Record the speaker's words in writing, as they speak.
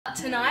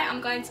tonight I'm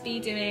going to be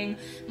doing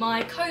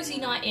my cozy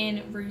night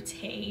in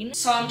routine.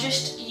 So I'm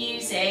just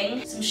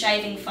using some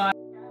shaving foam.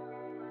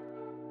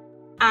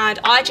 And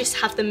I just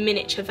have the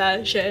miniature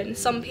version.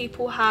 Some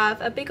people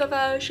have a bigger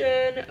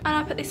version. And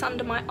I put this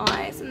under my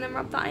eyes and then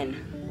rub that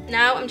in.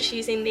 Now I'm just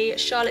using the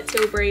Charlotte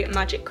Tilbury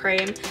Magic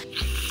Cream.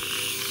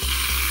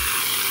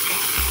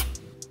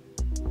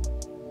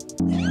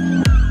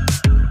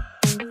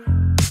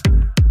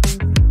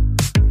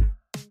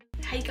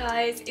 Hey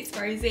guys, it's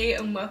Rosie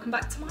and welcome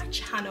back to my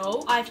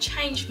channel. I've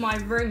changed my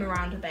room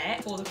around a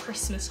bit for the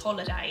Christmas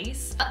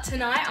holidays. But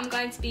tonight I'm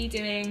going to be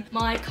doing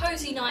my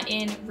cozy night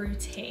in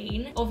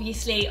routine.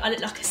 Obviously I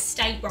look like a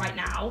state right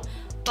now,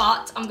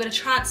 but I'm gonna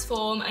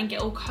transform and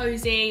get all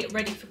cozy,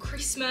 ready for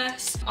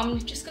Christmas. I'm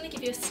just gonna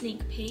give you a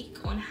sneak peek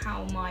on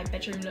how my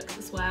bedroom looks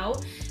as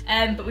well.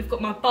 But we've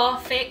got my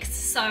bath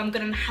fixed, so I'm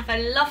gonna have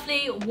a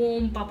lovely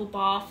warm bubble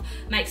bath,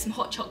 make some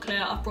hot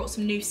chocolate. I've brought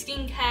some new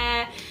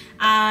skincare,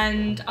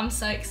 and I'm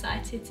so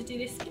excited to do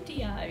this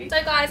video.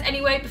 So guys,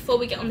 anyway, before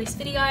we get on this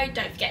video,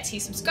 don't forget to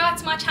subscribe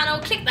to my channel,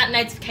 click that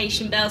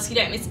notification bell so you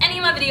don't miss any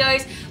of my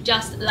videos,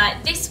 just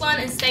like this one,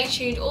 and stay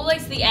tuned all the way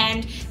to the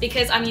end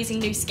because I'm using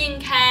new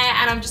skincare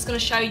and I'm just gonna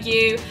show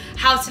you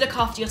how to look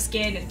after your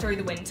skin through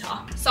the winter.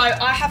 So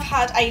I have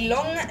had a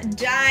long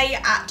day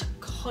at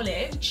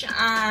college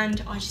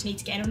and I just need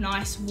to get in a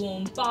nice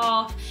warm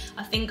bath.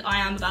 I think I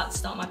am about to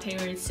start my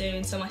period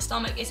soon, so my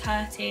stomach is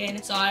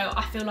hurting, so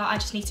I feel like I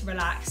just need to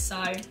relax.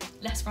 So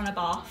let's run a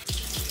bath.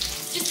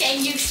 Just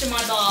getting used to my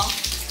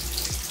bath.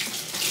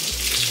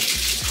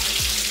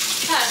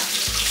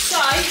 So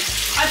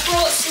I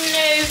brought some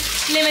new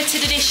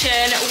limited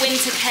edition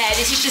winter care.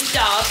 This is just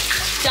Dove.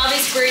 Dove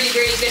is really,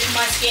 really good for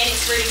my skin.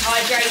 It's really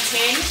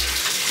hydrating.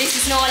 This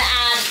is not an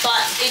ad,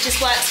 but it just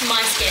works for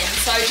my skin.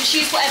 So just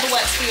use whatever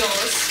works for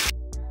yours.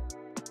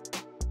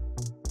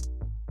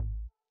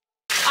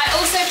 I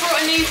also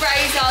brought a new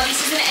razor. This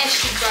is an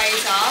Eshed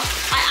razor.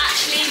 I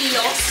actually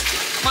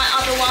lost my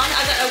other one.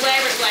 I don't know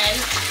where it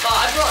went, but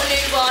I brought a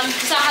new one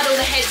because I had all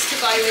the heads to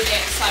go with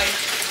it. So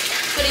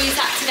I'm gonna use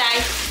that today.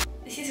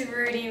 This is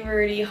really,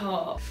 really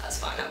hot. That's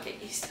fine, I'll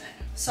get used to it.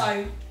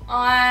 So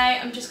I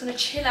am just gonna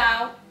chill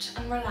out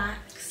and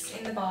relax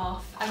in the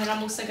bath, and then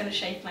I'm also going to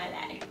shave my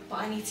leg, but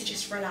I need to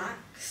just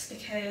relax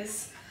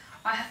because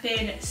I have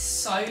been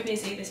so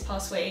busy this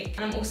past week,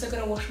 and I'm also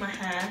going to wash my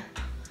hair.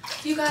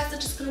 You guys are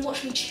just going to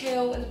watch me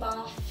chill in the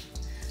bath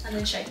and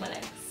then shave my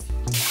legs.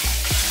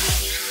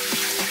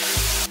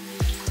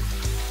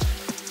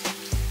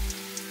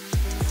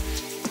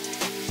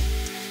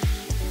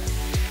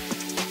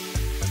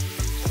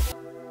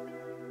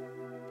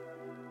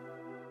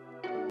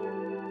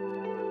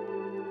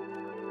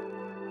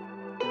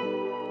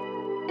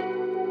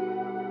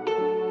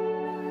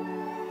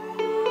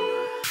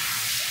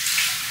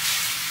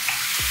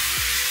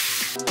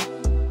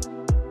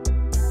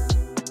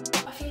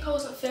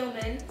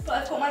 Filming, but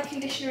I've got my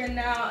conditioner in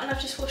now and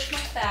I've just washed my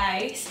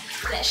face.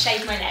 Let's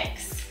shave my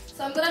legs.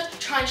 So I'm gonna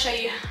try and show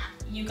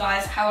you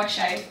guys how I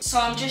shave. So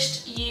I'm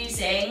just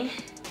using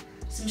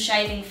some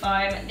shaving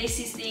foam. This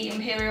is the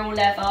Imperial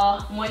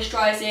Leather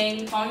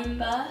Moisturising Foam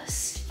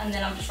Burst, and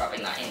then I'm just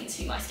rubbing that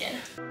into my skin.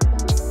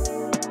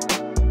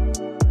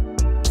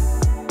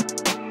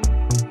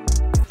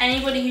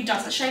 Anybody who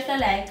doesn't shave their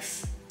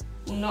legs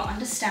will not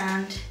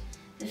understand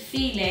the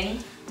feeling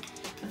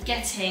of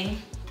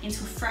getting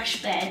into a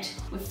fresh bed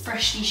with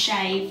freshly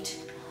shaved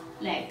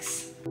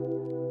legs.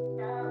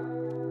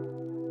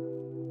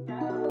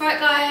 Right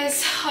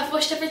guys, I've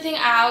washed everything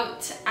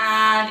out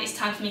and it's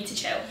time for me to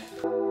chill.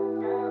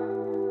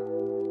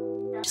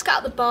 Just got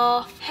out of the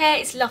bath, hair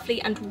is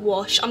lovely and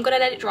washed. I'm gonna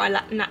let it dry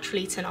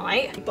naturally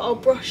tonight, but I'll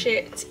brush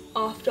it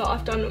after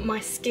I've done my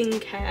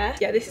skincare.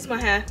 Yeah, this is my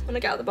hair when I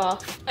get out of the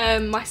bath.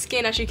 My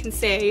skin, as you can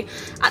see,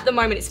 at the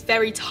moment it's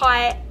very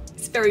tight,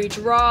 it's very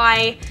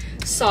dry.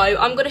 So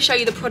I'm going to show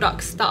you the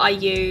products that I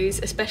use,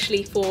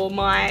 especially for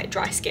my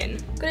dry skin.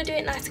 I'm going to do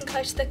it nice and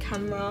close to the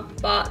camera,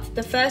 but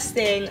the first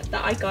thing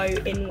that I go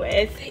in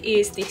with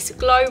is this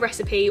Glow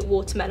Recipe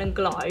Watermelon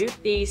Glow.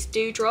 These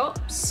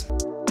dewdrops.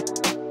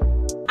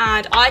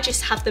 And I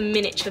just have the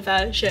miniature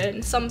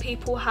version. Some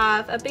people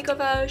have a bigger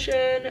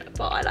version,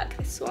 but I like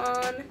this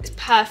one. It's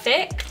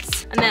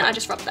perfect. And then I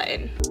just rub that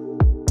in.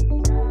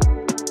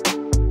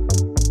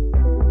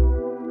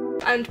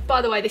 And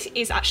by the way, this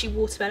is actually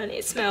watermelon.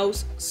 It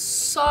smells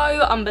so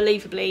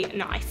unbelievably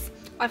nice.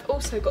 I've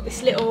also got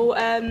this little,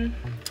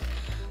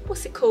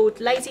 what's it called?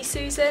 Lazy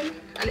Susan.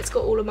 And it's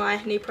got all of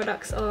my new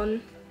products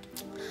on.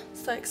 I'm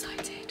so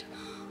excited.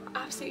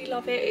 I absolutely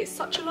love it. It's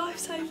such a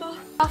lifesaver.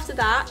 After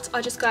that,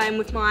 I just go in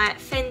with my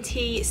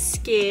Fenty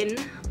Skin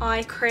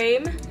Eye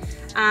Cream.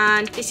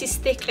 And this is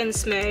thick and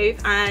smooth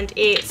and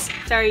it's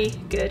very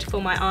good for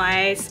my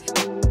eyes.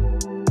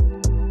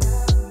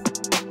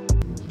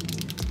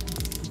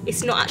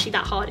 It's not actually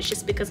that hard, it's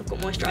just because I've got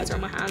moisturiser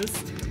on my hands.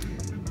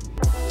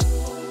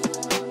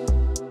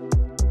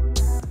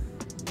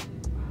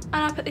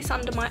 And I put this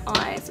under my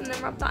eyes and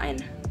then rub that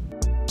in.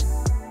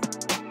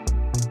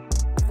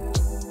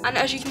 And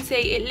as you can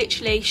see, it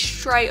literally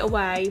straight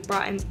away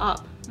brightens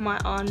up my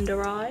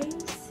under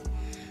eyes.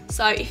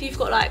 So if you've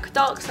got like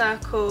dark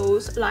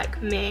circles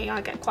like me,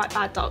 I get quite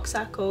bad dark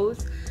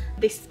circles,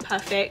 this is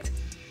perfect.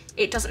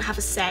 It doesn't have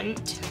a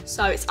scent,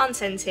 so it's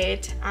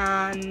unscented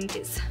and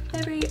it's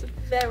very,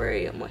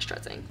 very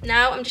moisturising.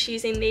 Now I'm just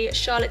using the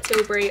Charlotte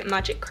Tilbury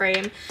Magic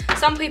Cream.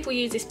 Some people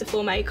use this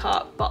before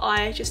makeup, but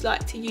I just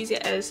like to use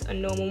it as a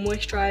normal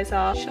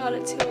moisturiser.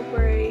 Charlotte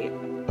Tilbury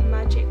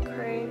Magic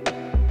Cream.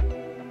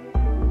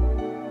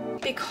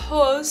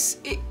 Because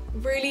it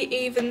really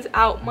evens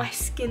out my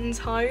skin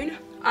tone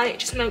and it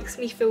just makes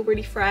me feel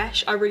really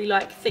fresh. I really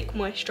like thick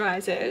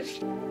moisturisers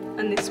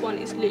and this one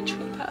is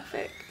literally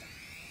perfect.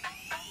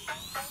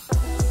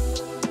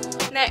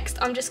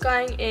 Next, I'm just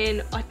going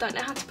in, I don't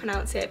know how to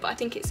pronounce it, but I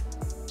think it's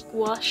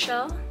gua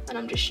sha, and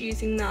I'm just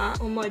using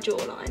that on my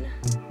jawline.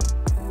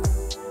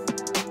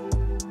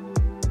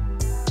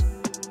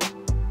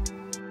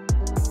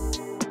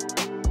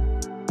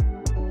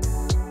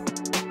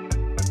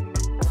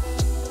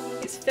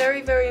 It's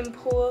very, very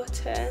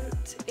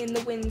important in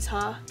the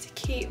winter to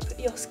keep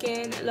your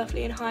skin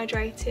lovely and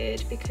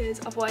hydrated because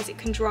otherwise it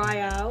can dry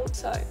out.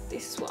 So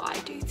this is what I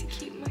do to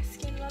keep my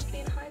skin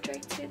lovely and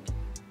hydrated.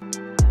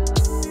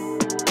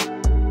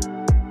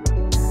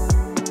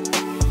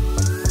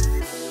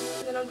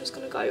 I'm just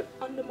going to go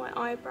under my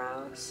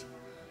eyebrows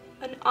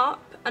and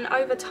up, and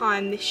over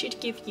time this should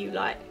give you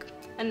like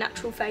a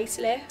natural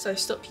facelift, so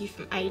stop you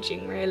from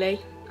aging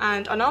really.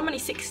 And I know I'm only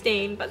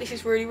 16, but this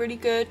is really, really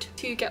good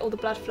to get all the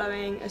blood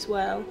flowing as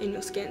well in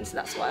your skin, so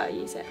that's why I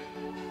use it.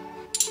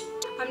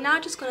 I'm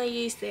now just going to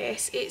use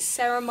this, it's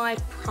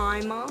ceramide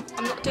primer.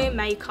 I'm not doing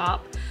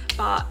makeup,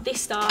 but this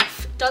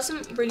stuff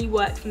doesn't really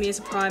work for me as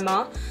a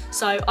primer,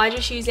 so I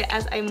just use it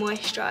as a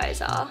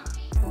moisturiser.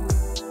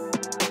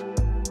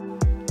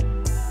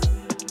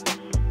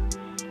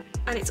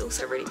 And it's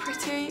also really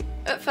pretty.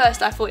 At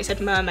first I thought it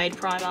said mermaid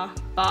primer,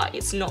 but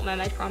it's not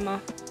mermaid primer,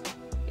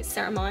 it's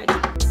ceramide.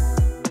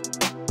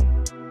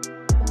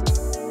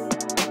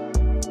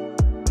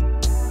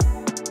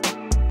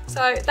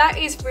 So that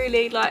is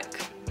really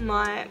like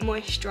my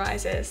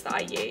moisturisers that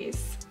I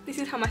use. This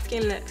is how my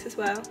skin looks as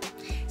well.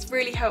 It's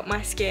really helped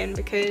my skin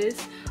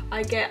because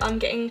I'm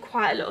getting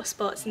quite a lot of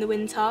spots in the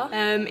winter.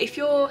 If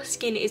your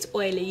skin is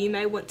oily, you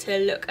may want to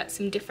look at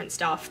some different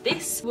stuff.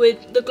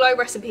 The glow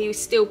recipe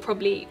still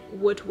probably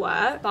would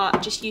work,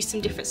 but just use some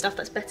different stuff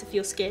that's better for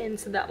your skin,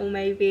 so that will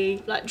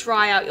maybe like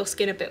dry out your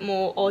skin a bit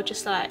more, or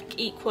just like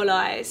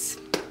equalise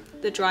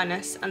the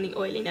dryness and the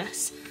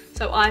oiliness.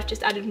 So I've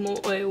just added more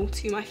oil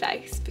to my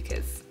face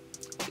because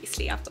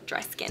obviously I've got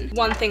dry skin.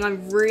 One thing I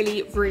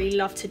really, really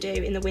love to do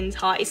in the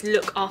winter is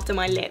look after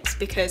my lips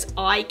because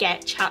I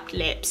get chapped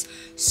lips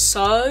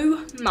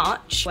so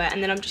much.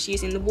 And then I'm just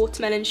using the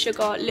watermelon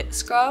sugar lip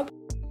scrub.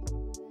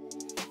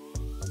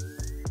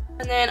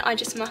 And then I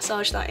just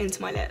massage that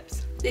into my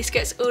lips. This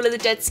gets all of the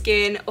dead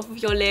skin off of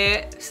your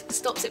lips,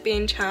 stops it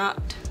being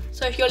chapped.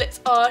 So if your lips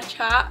are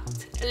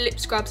chapped, lip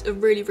scrubs are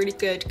really, really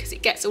good because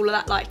it gets all of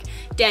that like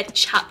dead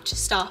chapped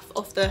stuff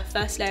off the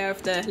first layer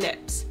of the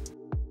lips.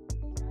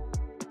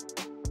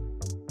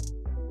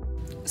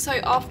 So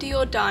after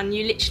you're done,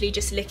 you literally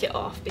just lick it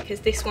off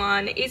because this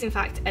one is in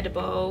fact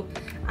edible,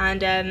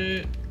 and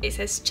it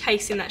says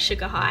chasing that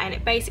sugar high, and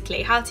it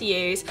basically, how to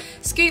use,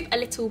 scoop a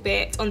little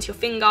bit onto your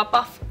finger,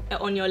 buff it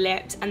on your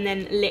lips, and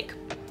then lick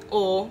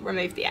or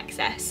remove the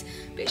excess.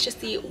 But it's just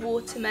the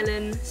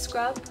watermelon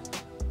scrub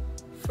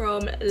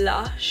from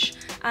Lush,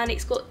 and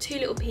it's got two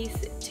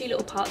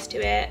little parts to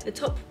it. The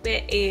top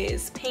bit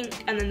is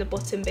pink and then the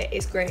bottom bit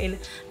is green,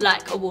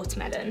 like a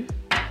watermelon.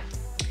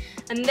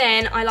 And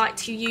then I like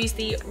to use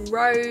the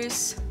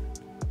Rose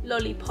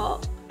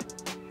Lollipop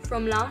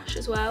from Lush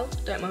as well.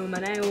 Don't mind my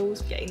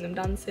nails, getting them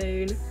done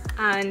soon.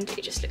 And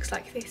it just looks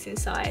like this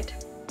inside.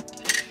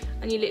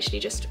 And you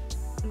literally just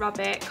rub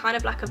it, kind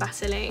of like a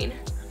Vaseline.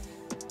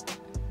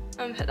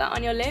 And put that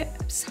on your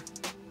lips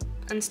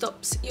and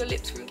stops your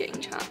lips from getting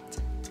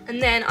chapped.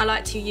 And then I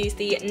like to use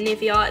the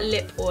Nivea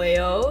lip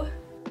oil,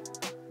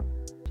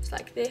 just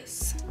like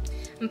this,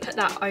 and put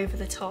that over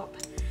the top.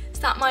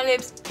 That my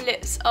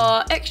lips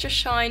are extra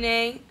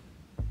shiny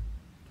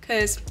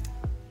because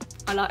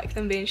I like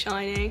them being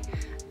shiny,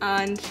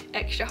 and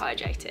extra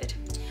hydrated.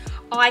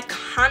 I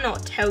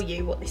cannot tell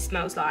you what this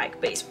smells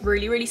like, but it's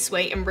really, really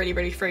sweet and really,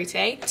 really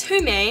fruity.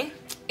 To me,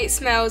 it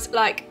smells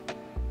like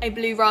a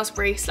blue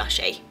raspberry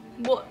slushie.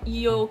 What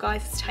your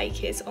guys'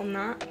 take is on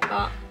that,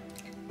 but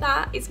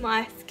that is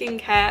my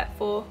skincare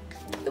for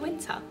the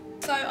winter.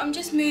 So I'm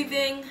just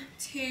moving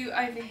to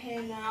over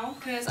here now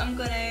because I'm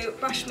going to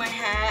brush my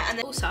hair. And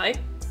then also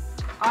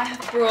I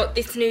have brought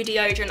this new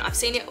deodorant. I've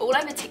seen it all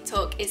over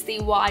TikTok. It's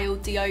the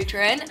Wild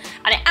deodorant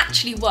and it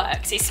actually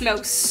works. It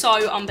smells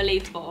so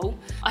unbelievable.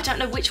 I don't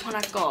know which one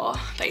I've got,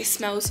 but it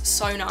smells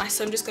so nice.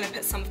 So I'm just going to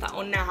put some of that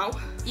on now.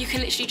 You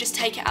can literally just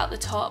take it out the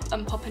top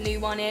and pop a new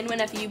one in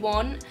whenever you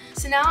want.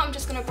 So now I'm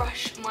just going to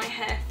brush my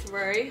hair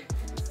through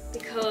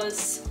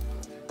because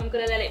I'm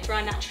going to let it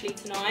dry naturally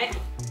tonight.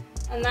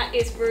 And that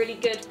is really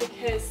good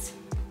because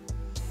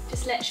it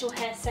just lets your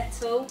hair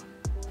settle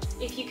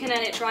if you can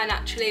let it dry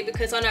naturally,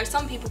 because I know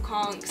some people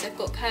can't because they've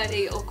got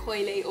curly or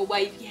coily or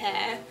wavy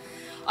hair.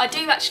 I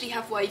do actually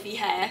have wavy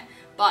hair,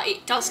 but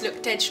it does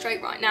look dead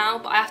straight right now,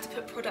 but I have to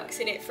put products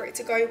in it for it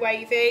to go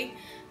wavy,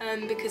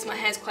 because my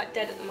hair's quite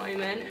dead at the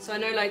moment. So I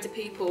know loads of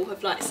people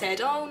have like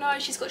said, oh no,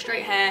 she's got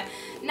straight hair.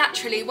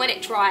 Naturally, when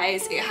it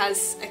dries, it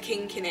has a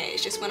kink in it.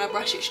 It's just when I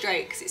brush it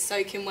straight, because it's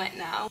soaking wet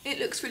now, it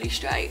looks really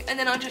straight. And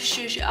then I'll just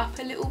shush it up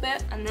a little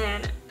bit, and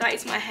then that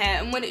is my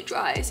hair. And when it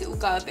dries, it will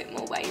go a bit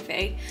more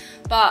wavy.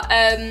 But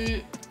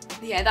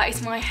yeah, that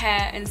is my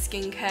hair and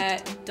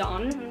skincare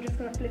done. I'm just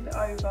gonna flip it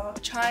over,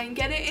 try and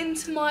get it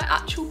into my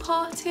actual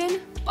parting.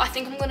 But I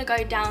think I'm gonna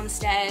go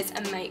downstairs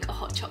and make a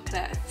hot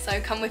chocolate,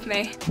 so come with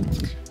me.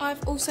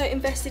 I've also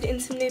invested in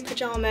some new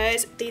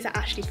pyjamas. These are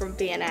actually from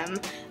B&M,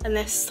 and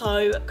they're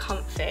so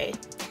comfy.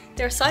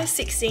 They're a size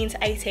 16 to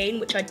 18,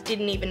 which I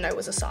didn't even know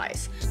was a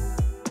size.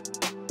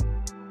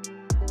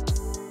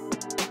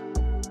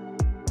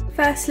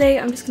 Firstly,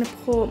 I'm just gonna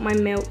pour my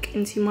milk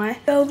into my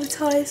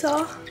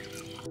velvetizer.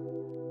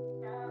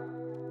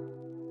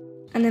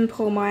 And then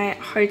pour my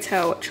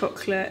hotel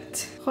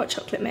chocolate, hot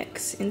chocolate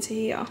mix into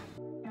here.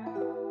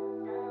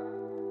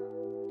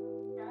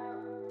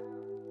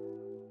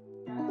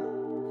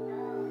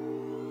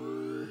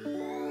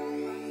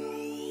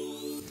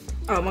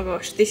 Oh my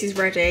gosh, this is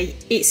ready.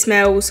 It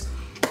smells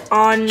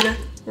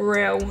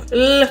unreal.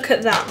 Look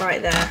at that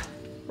right there.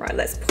 Right,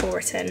 let's pour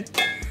it in.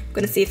 I'm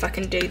gonna see if I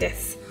can do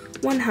this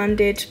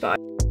one-handed, but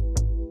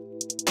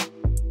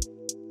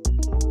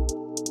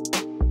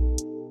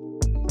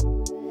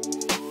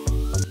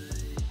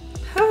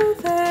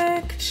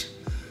perfect.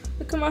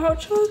 Look at my hot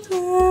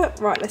chocolate.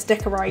 Right, let's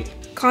decorate.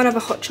 Can't have a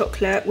hot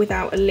chocolate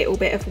without a little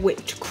bit of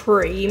whipped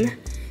cream.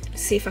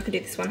 Let's see if I can do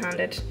this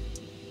one-handed.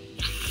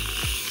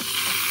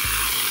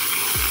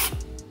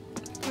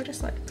 I'll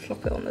just like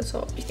plop it on the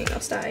top. Do you think they'll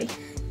stay?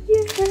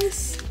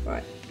 Yes.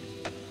 Right.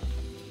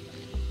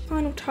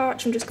 Final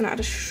touch, I'm just gonna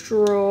add a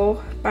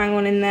straw. Bang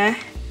on in there.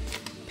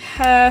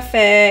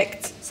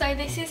 Perfect. So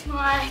this is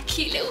my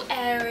cute little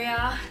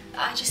area.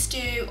 I just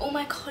do all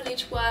my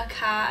college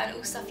work at and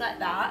all stuff like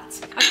that.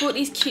 I bought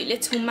these cute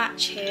little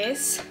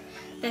matches.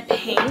 They're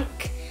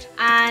pink,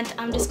 and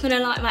I'm just gonna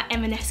light my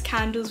M&S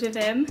candles with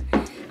them,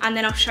 and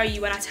then I'll show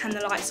you when I turn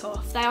the lights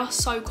off. They are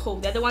so cool.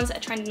 They're the ones that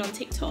are trending on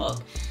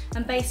TikTok,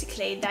 and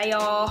basically they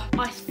are,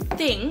 I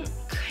think,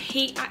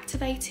 heat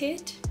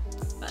activated,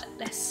 but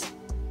less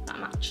that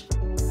much.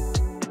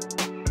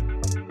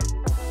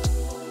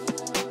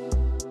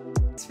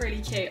 It's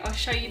really cute. I'll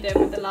show you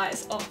them with the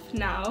lights off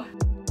now.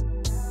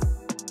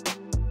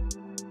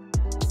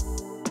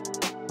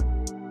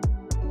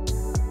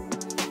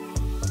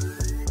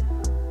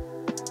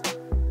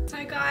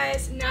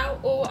 Guys, now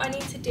all I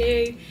need to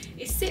do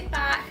is sit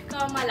back, go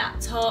on my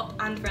laptop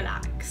and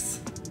relax,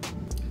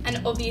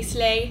 and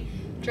obviously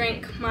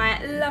drink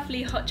my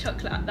lovely hot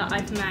chocolate that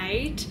I've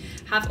made.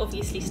 Have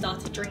obviously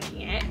started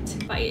drinking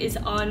it, but it is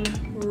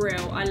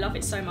unreal. I love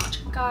it so much.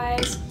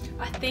 Guys,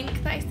 I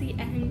think that is the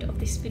end of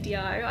this video.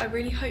 I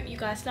really hope you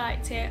guys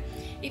liked it.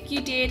 If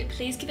you did,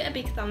 please give it a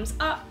big thumbs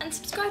up and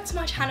subscribe to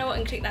my channel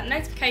and click that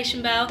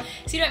notification bell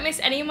so you don't miss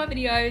any of my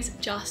videos,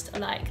 just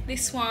like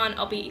this one.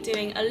 I'll be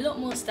doing a lot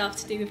more stuff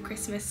to do with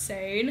Christmas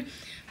soon.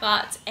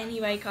 But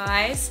anyway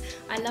guys,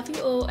 I love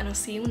you all and I'll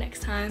see you all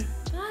next time.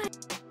 Bye.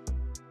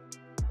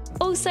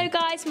 Also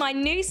guys, my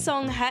new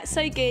song Hurt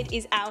So Good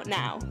is out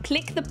now.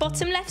 Click the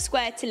bottom left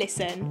square to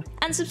listen.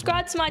 And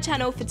subscribe to my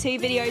channel for 2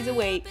 videos a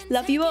week.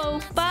 Love you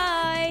all,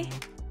 bye!